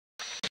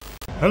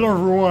Hello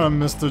everyone, I'm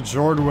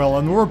Mr.Jordwell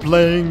and we're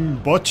playing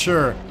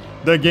Butcher,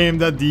 the game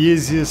that the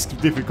easiest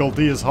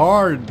difficulty is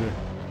hard.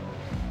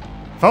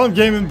 Found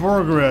game in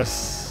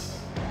progress.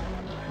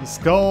 The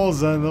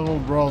skulls and little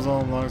brawls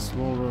on locks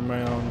will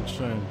remain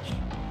unchanged.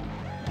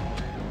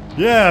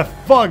 Yeah,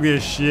 fuck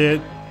this shit.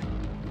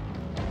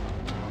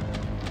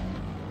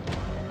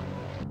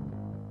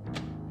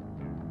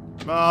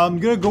 I'm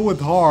gonna go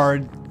with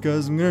hard,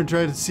 because I'm gonna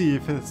try to see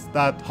if it's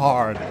that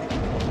hard.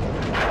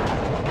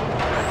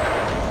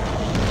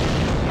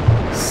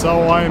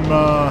 So I'm,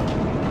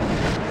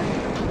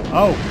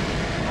 oh,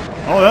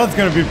 that's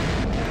gonna be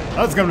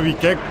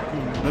kick.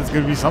 That's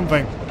gonna be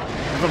something.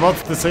 I was about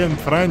to say in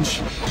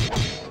French.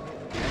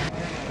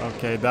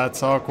 Okay,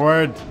 that's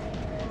awkward.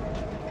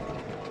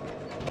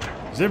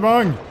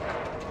 Zibong!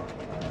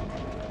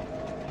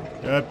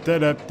 Yep,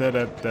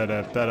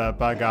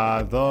 I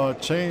got the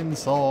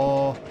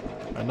chainsaw,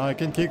 and I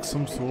can kick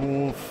some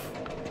stuff.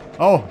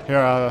 Oh, here,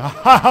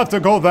 I have to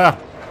go there.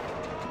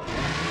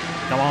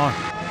 Come on.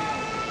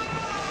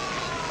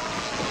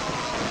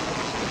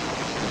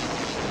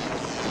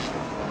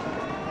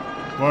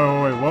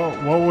 Wait,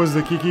 what was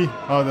the Kiki?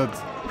 Oh,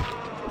 that's...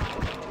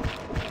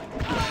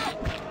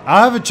 I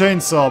have a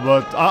chainsaw,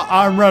 but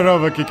I'm right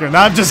over a kicker. No,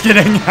 I'm just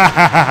kidding!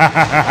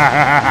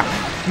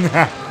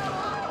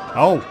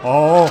 Oh.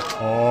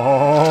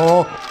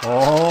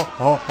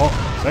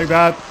 Take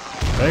that.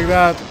 Take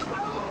that.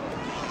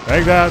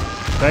 Take that.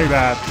 Take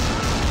that.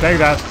 Take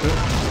that.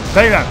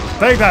 Take that.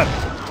 Take that.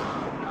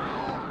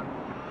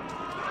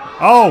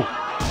 Oh!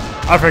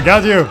 I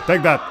forgot you.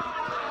 Take that.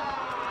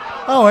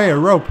 Oh, hey, a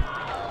rope.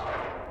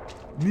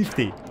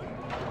 Nifty.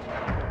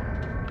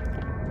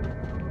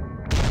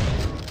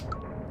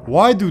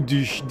 Why do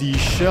the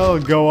shell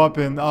go up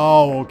in...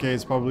 Oh, okay,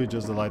 it's probably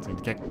just the lighting.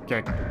 Kick.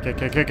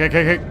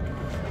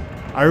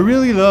 I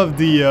really love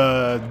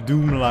the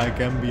Doom-like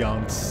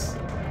ambience.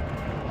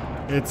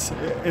 It's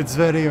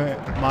very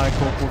my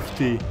cup of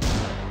tea.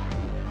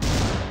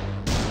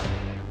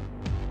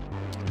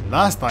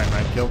 Last time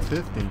I killed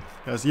 50.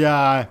 Because, yeah,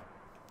 I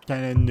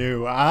kinda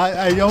knew.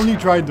 I only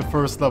tried the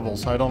first level,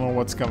 so I don't know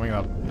what's coming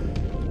up.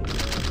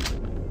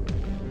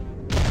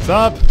 What's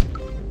up?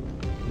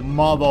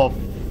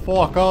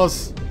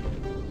 Motherfuckers.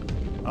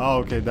 Oh,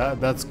 okay,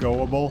 that's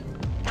goable.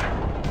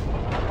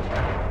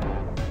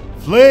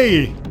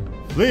 Flee!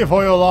 Flee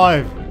for your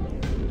life!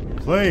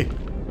 Flee!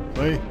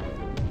 Flee!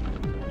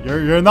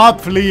 You're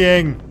not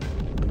fleeing!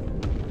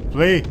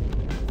 Flee!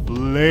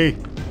 Flee!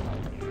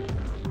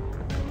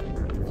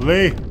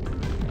 Flee!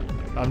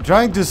 I'm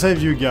trying to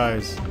save you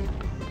guys.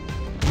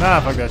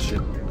 Nah, fuck that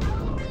shit.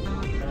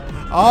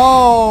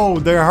 Oh,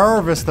 they're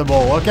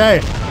harvestable.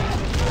 Okay.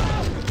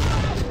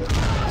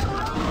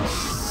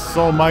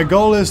 So my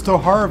goal is to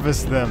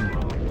harvest them.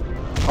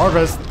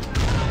 Harvest.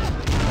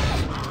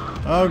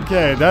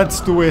 Okay, that's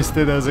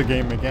twisted as a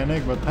game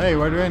mechanic, but hey,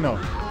 what do I know?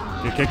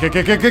 Kick.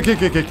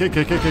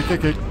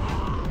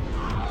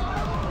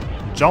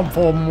 Jump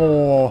for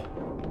more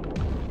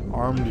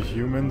armed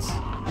humans.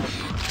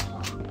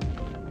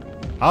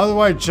 How do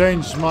I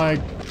change my...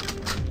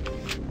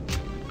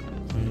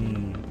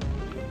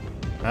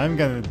 I'm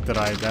gonna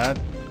try that.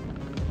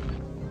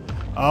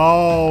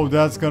 Oh,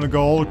 that's gonna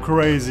go all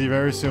crazy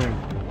very soon.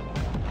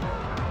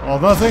 Well,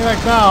 nothing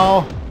like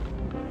now.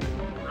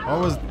 What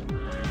was...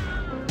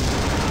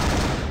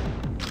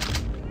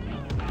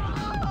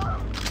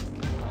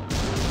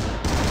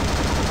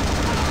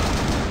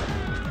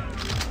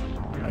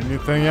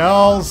 Anything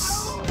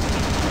else?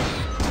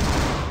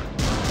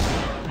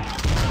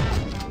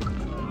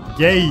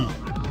 Yay!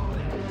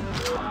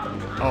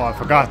 Oh, I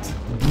forgot.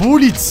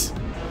 Bullets!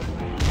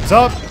 What's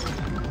up?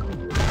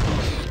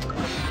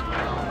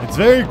 It's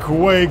very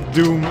Quake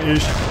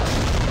Doom-ish.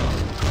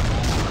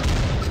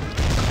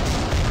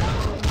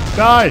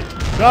 Die!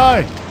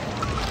 Die!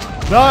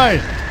 Die!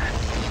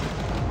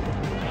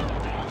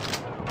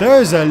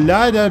 There's a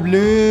lot of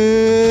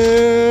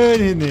blood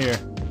in there.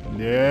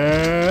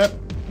 Yep.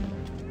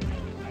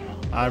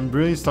 I'm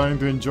really starting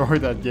to enjoy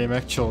that game,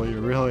 actually,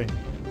 really.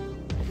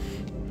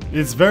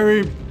 It's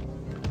very...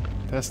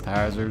 Test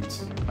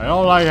hazards. I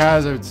don't like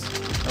hazards.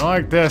 I don't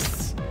like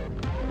tests.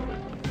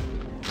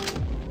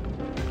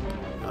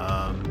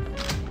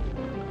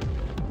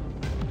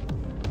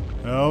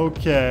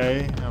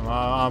 Okay.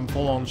 I'm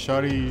full on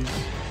shotties.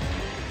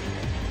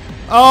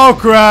 Oh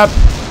crap!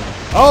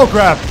 Oh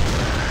crap!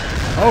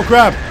 Oh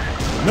crap!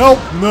 Nope!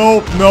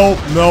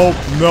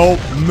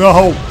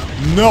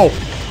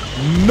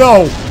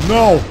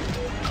 No!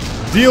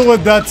 Deal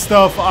with that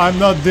stuff. I'm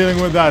not dealing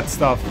with that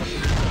stuff.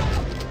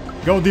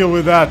 Go deal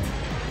with that.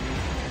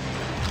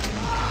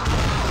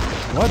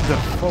 What the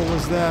fuck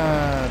was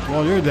that?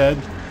 Well, you're dead.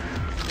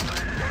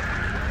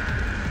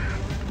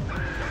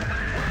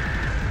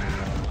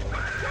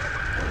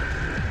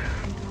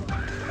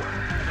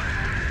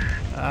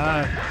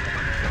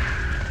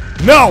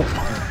 No!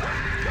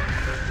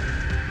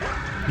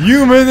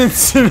 Human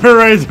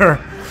incinerator.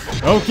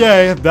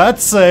 Okay,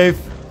 that's safe.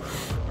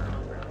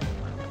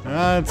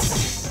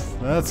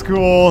 That's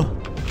cool.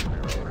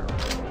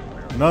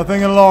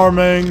 Nothing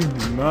alarming.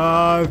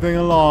 Nothing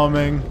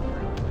alarming.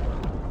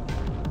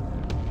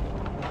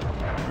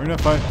 We're gonna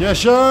fight. Yeah,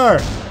 sure.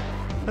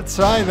 Let's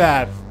try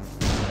that.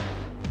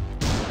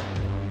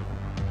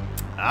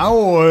 I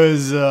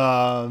was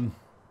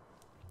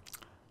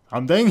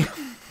hunting.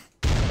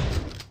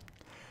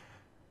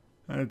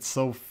 It's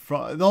so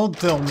don't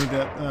tell me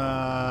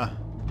that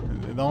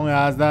it only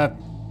has that.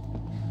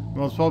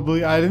 Most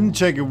probably I didn't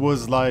check it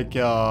was like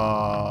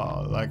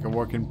a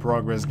work in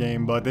progress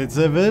game, but it's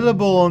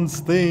available on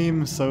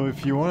Steam, so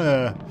if you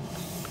wanna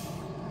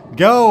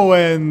go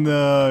and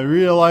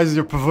realize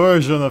your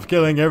perversion of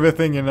killing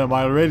everything in a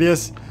mile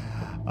radius,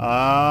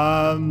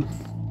 I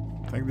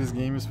think this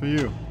game is for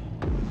you.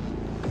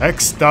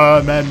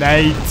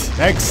 Exterminate!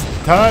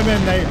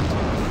 Exterminate!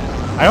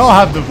 I don't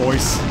have the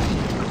voice.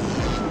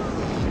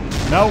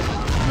 Nope.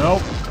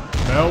 Nope.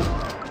 Nope.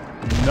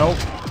 Nope. Nope.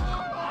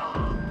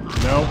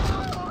 Nope.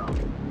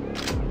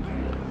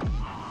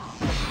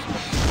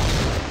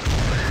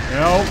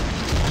 Nope.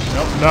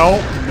 No.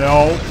 No.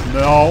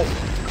 No.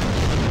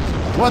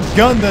 What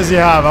gun does he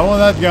have? I want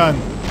that gun.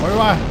 Where do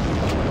I?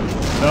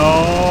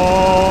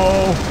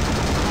 No.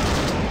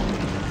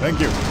 Thank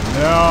you.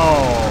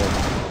 No.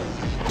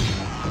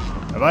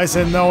 Have I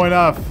said no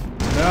enough?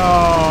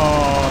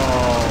 No.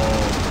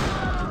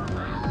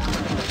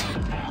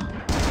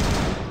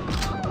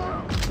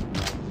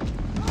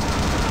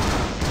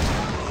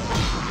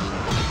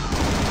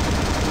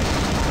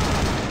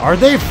 Are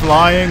they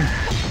flying? I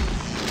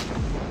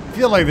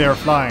feel like they're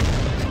flying.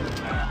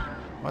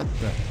 What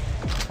the?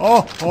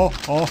 Oh, oh,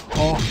 oh,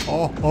 oh,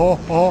 oh, oh,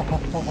 oh,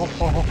 oh,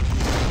 oh,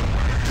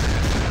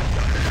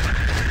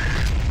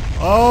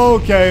 oh.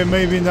 Okay,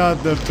 maybe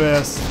not the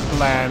best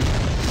plan.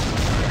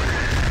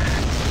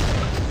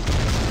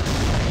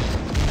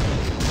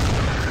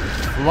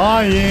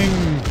 Flying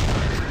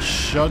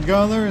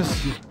shotgunners?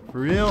 For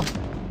real?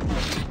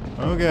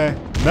 Okay.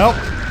 Nope.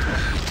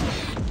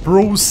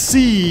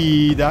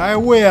 Proceed, I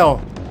will.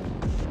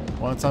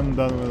 Once I'm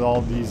done with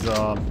all these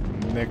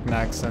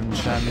knickknacks and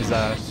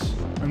chamizash.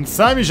 And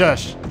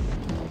samizash.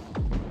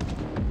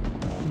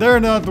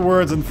 They're not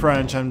words in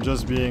French, I'm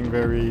just being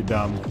very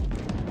dumb.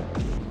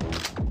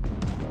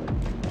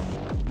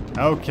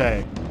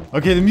 Okay.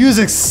 Okay, the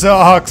music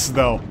sucks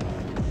though.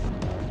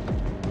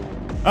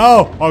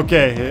 Oh,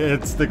 okay,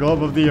 it's the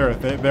globe of the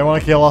earth. They want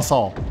to kill us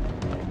all.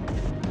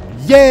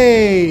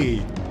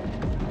 Yay!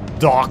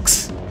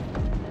 Docs.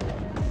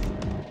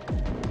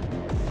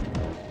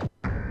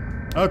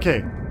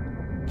 Okay.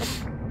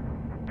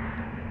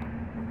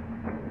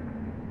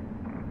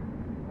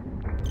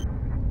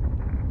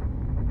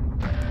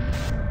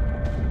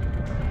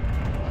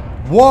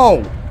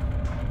 Whoa!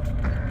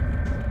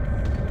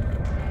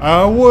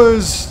 I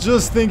was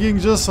just thinking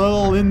just a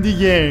little indie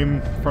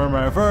game for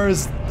my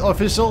first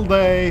official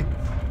day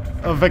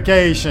of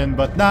vacation,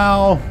 but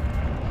now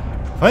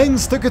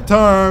things took a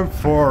turn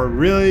for a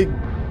really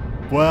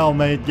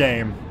well-made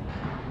game.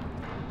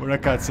 With a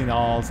cutscene and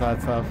all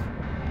that stuff.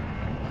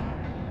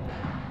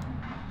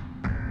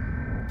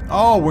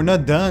 Oh, we're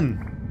not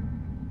done.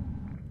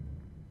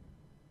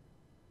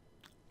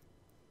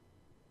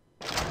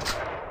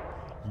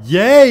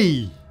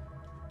 Yay!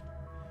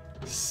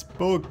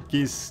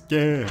 Spooky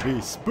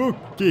scary,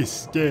 spooky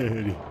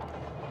scary.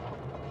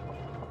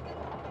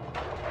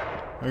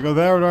 Do I go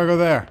there or do I go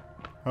there?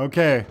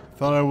 Okay,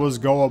 thought it was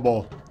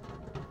goable.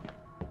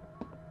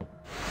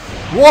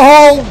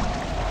 Whoa!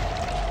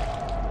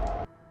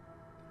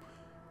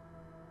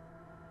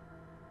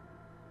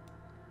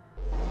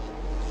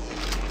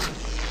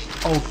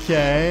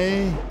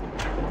 Okay.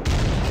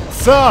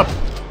 What's up?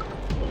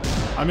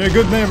 I'm your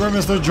good neighbor,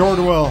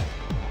 Mr.Jordwell.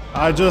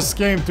 I just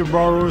came to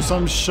borrow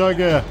some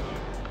sugar.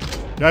 Do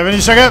you have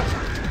any sugar?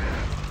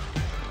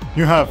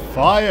 You have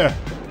fire.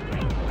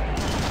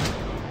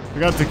 You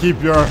got to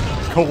keep your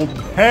cold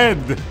head.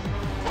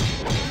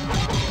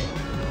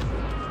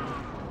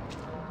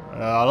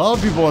 A lot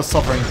of people are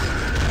suffering.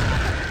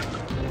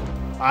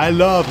 I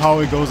love how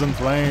it goes in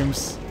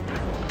flames.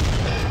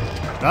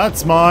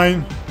 That's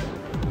mine.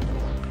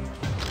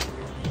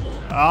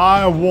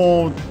 I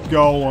won't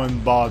go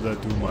and bother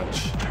too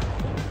much.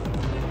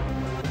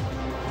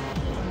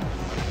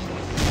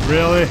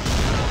 Really?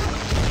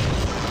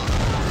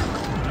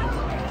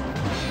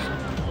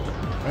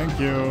 Thank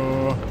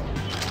you.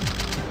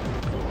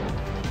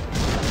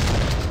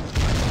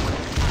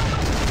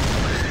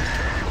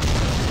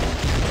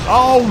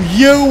 Oh,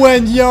 you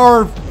and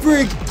your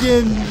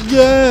freaking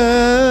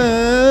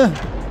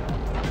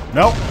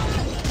Nope.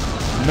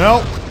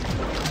 Nope.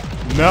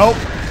 Nope.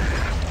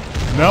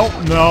 Nope.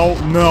 No.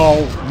 No.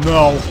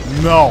 No.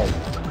 No.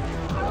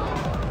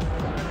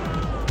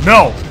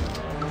 No.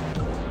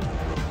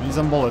 Need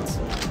some bullets.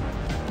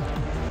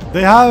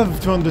 They have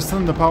to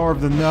understand the power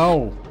of the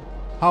no.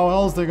 How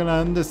else they're gonna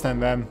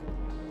understand them?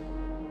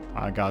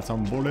 I got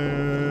some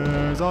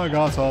bullets. I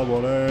got some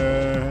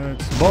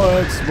bullets.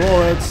 Bullets.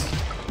 Bullets.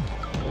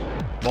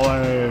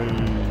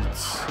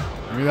 Bullets.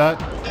 Give me that.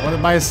 What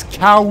my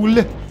scowl?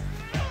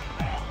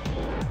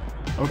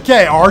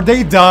 Okay, are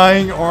they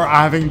dying or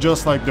having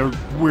just like the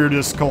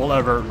weirdest call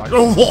ever. Like,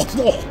 oh,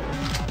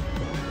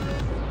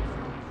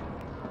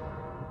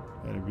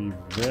 gotta be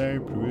very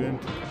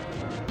prudent.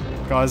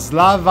 Because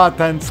lava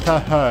tends to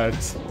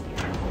hurt.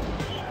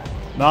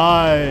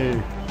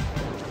 No.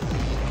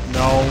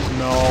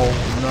 No.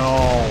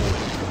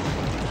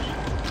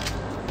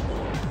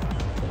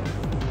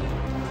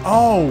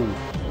 Oh.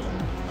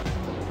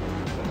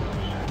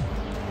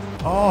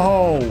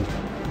 Oh.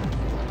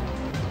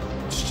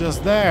 It's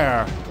just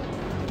there.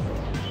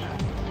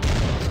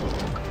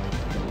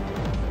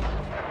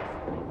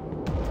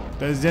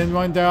 This didn't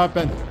want to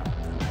happen.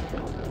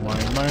 Mine.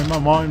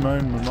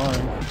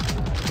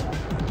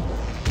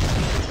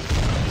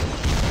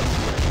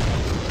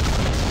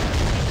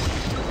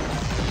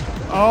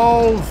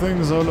 Oh,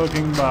 things are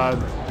looking bad.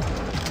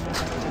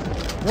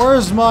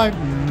 Where's my...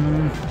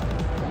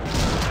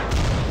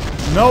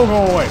 No,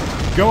 go away.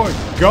 Go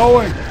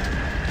away.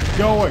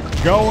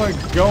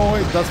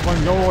 That's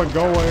fine.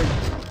 Go away.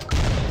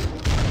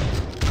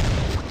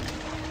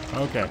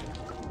 Okay.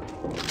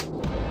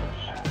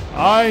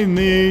 I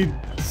need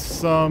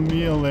some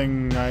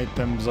healing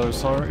items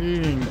or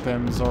eating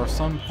items or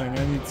something.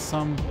 I need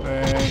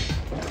something.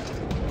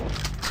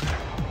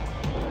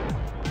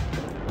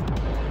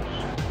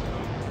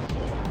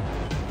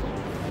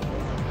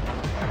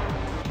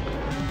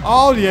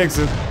 Oh, the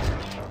exit.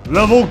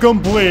 Level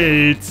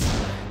complete.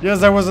 Yes,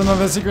 there was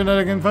another secret that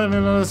I can find.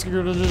 Another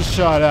secret to just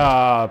shut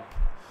up.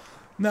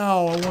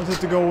 No, I wanted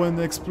to go and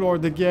explore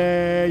the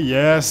game.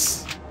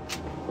 Yes.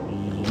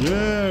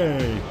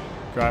 Yay.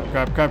 Crap.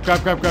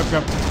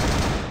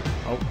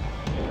 Oh.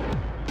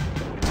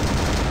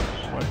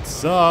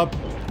 What's up?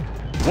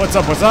 What's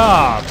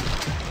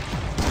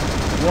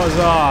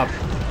up?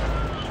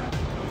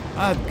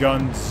 That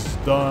gun's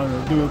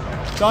done. Do a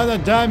ton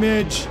of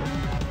damage.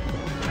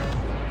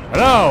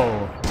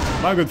 Hello,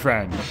 my good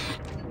friend.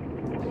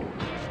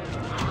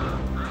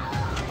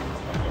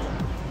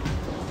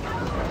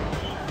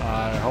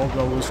 I hope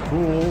that was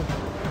cool.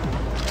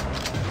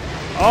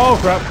 Oh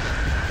crap.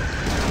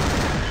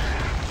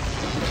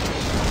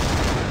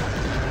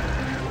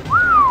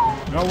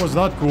 That was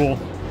not cool.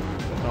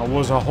 That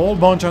was a whole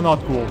bunch of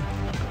not cool.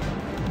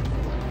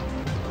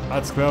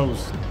 That's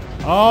close.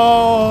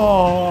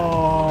 Oh!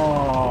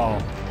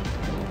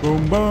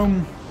 Boom,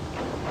 boom.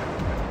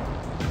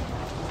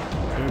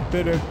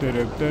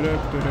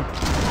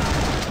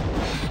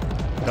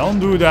 Don't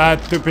do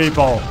that to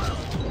people.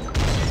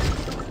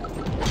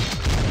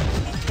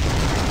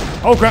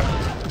 Oh crap!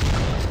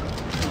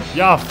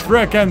 Ya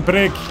frickin'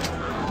 prick!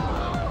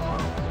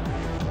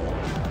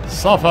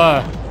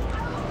 Suffer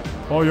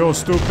for your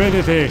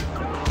stupidity.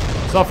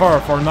 Suffer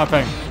for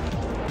nothing.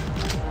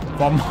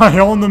 For my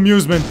own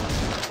amusement.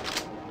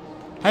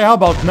 Hey, how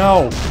about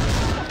no?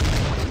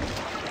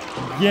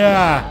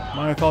 Yeah,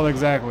 my thought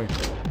exactly.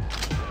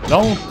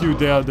 Don't you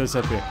dare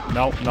disappear.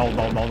 No.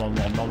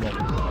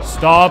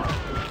 Stop.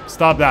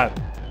 Stop that.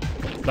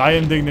 Die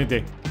in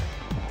dignity.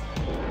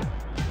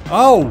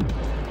 Oh!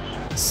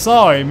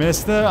 Sorry,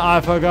 mister.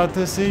 I forgot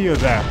to see you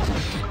there.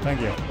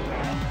 Thank you.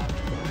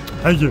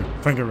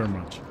 Thank you very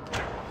much.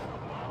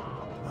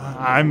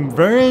 I'm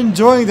very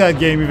enjoying that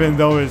game, even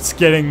though it's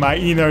getting my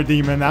inner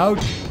demon out.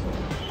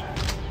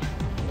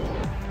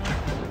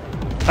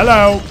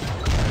 Hello!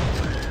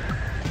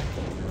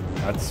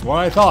 That's what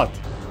I thought.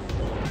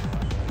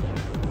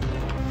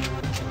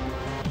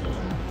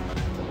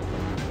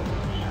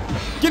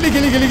 Gilly.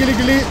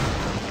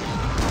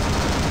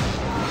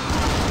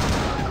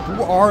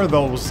 Who are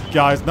those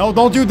guys? No,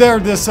 don't you dare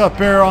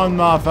disappear on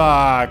my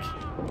back.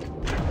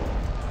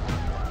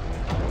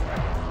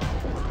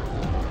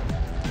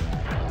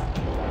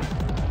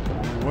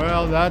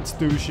 Well, that's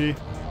douchey.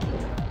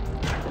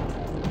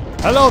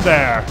 Hello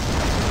there.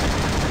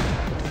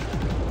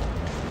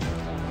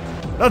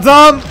 That's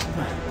dumb.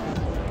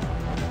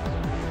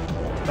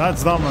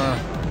 That's dumber.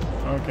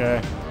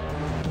 Okay.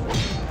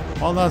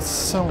 Well, that's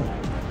so...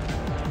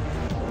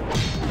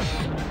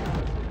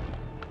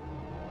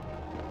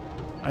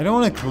 I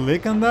don't want to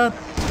click on that.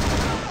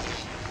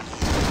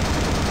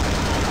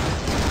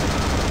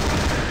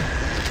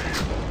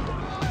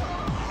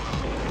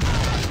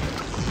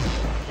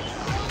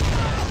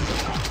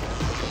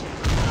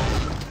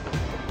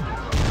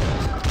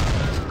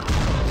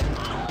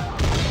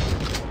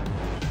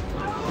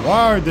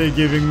 Why are they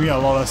giving me a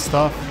lot of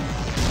stuff?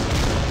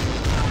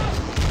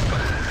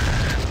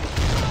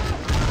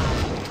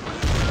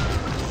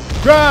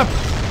 Crap!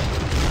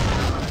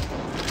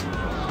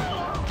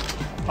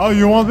 Oh,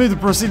 you want me to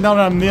proceed now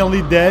that I'm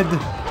nearly dead?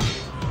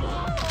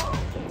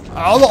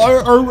 Oh,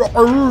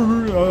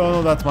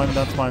 no, that's mine.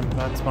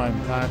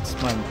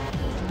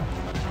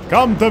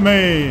 Come to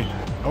me!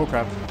 Oh,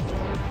 crap.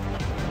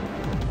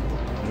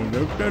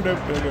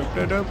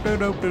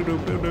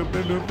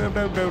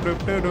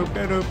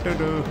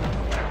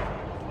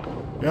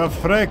 Your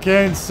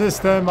freaking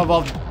system of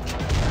a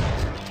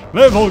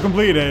level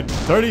completed.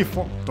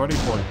 34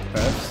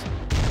 Fs.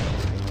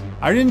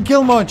 I didn't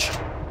kill much.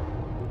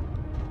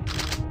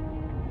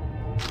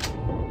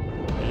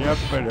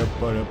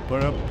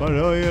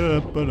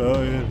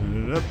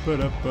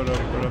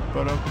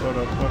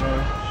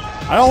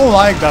 I don't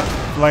like that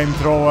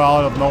flamethrower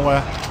out of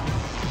nowhere.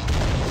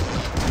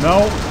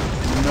 No.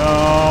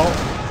 No.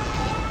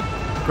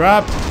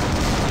 Crap.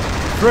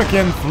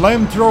 Frickin'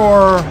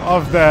 flamethrower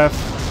of death.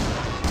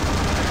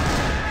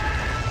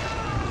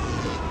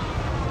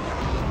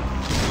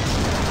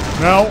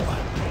 No.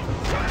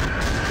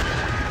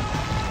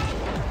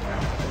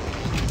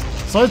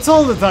 So it's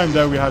all the time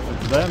that we have for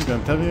today.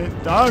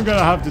 I'm gonna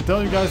have to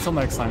tell you guys till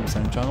next time.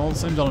 Same channel,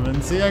 same gentleman.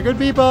 See ya, good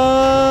people.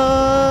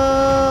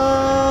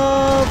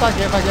 Fuck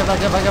it, fuck it, fuck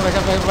it, fuck it, fuck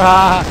it, fuck it.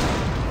 Ah.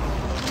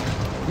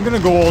 I'm gonna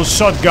go all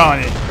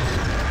shotgunny.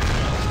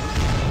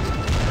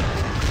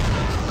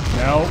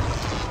 No.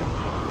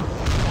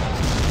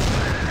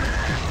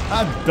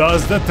 That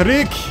does the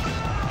trick.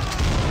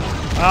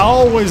 That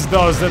always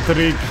does the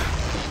trick.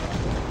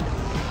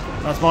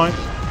 That's mine.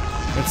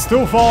 It's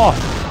too far.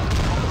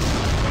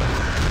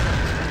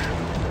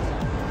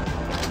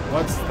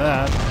 What's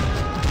that?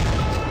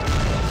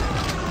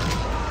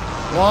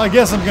 Well, I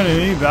guess I'm gonna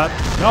need that.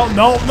 No,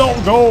 no,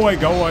 no! Go away,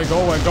 go away, go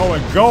away, go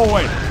away, go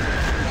away!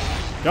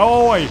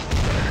 Go away!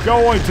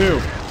 Go away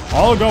too!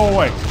 All go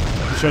away!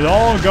 You should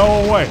all go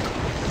away!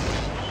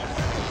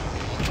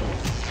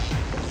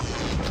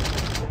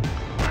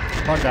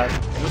 Fuck that.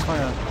 Just fuck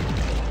it.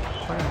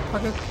 Fuck it.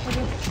 Fuck it. Fuck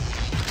it.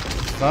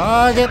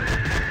 Fuck it.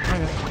 Fuck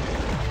it.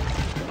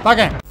 Fuck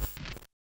it.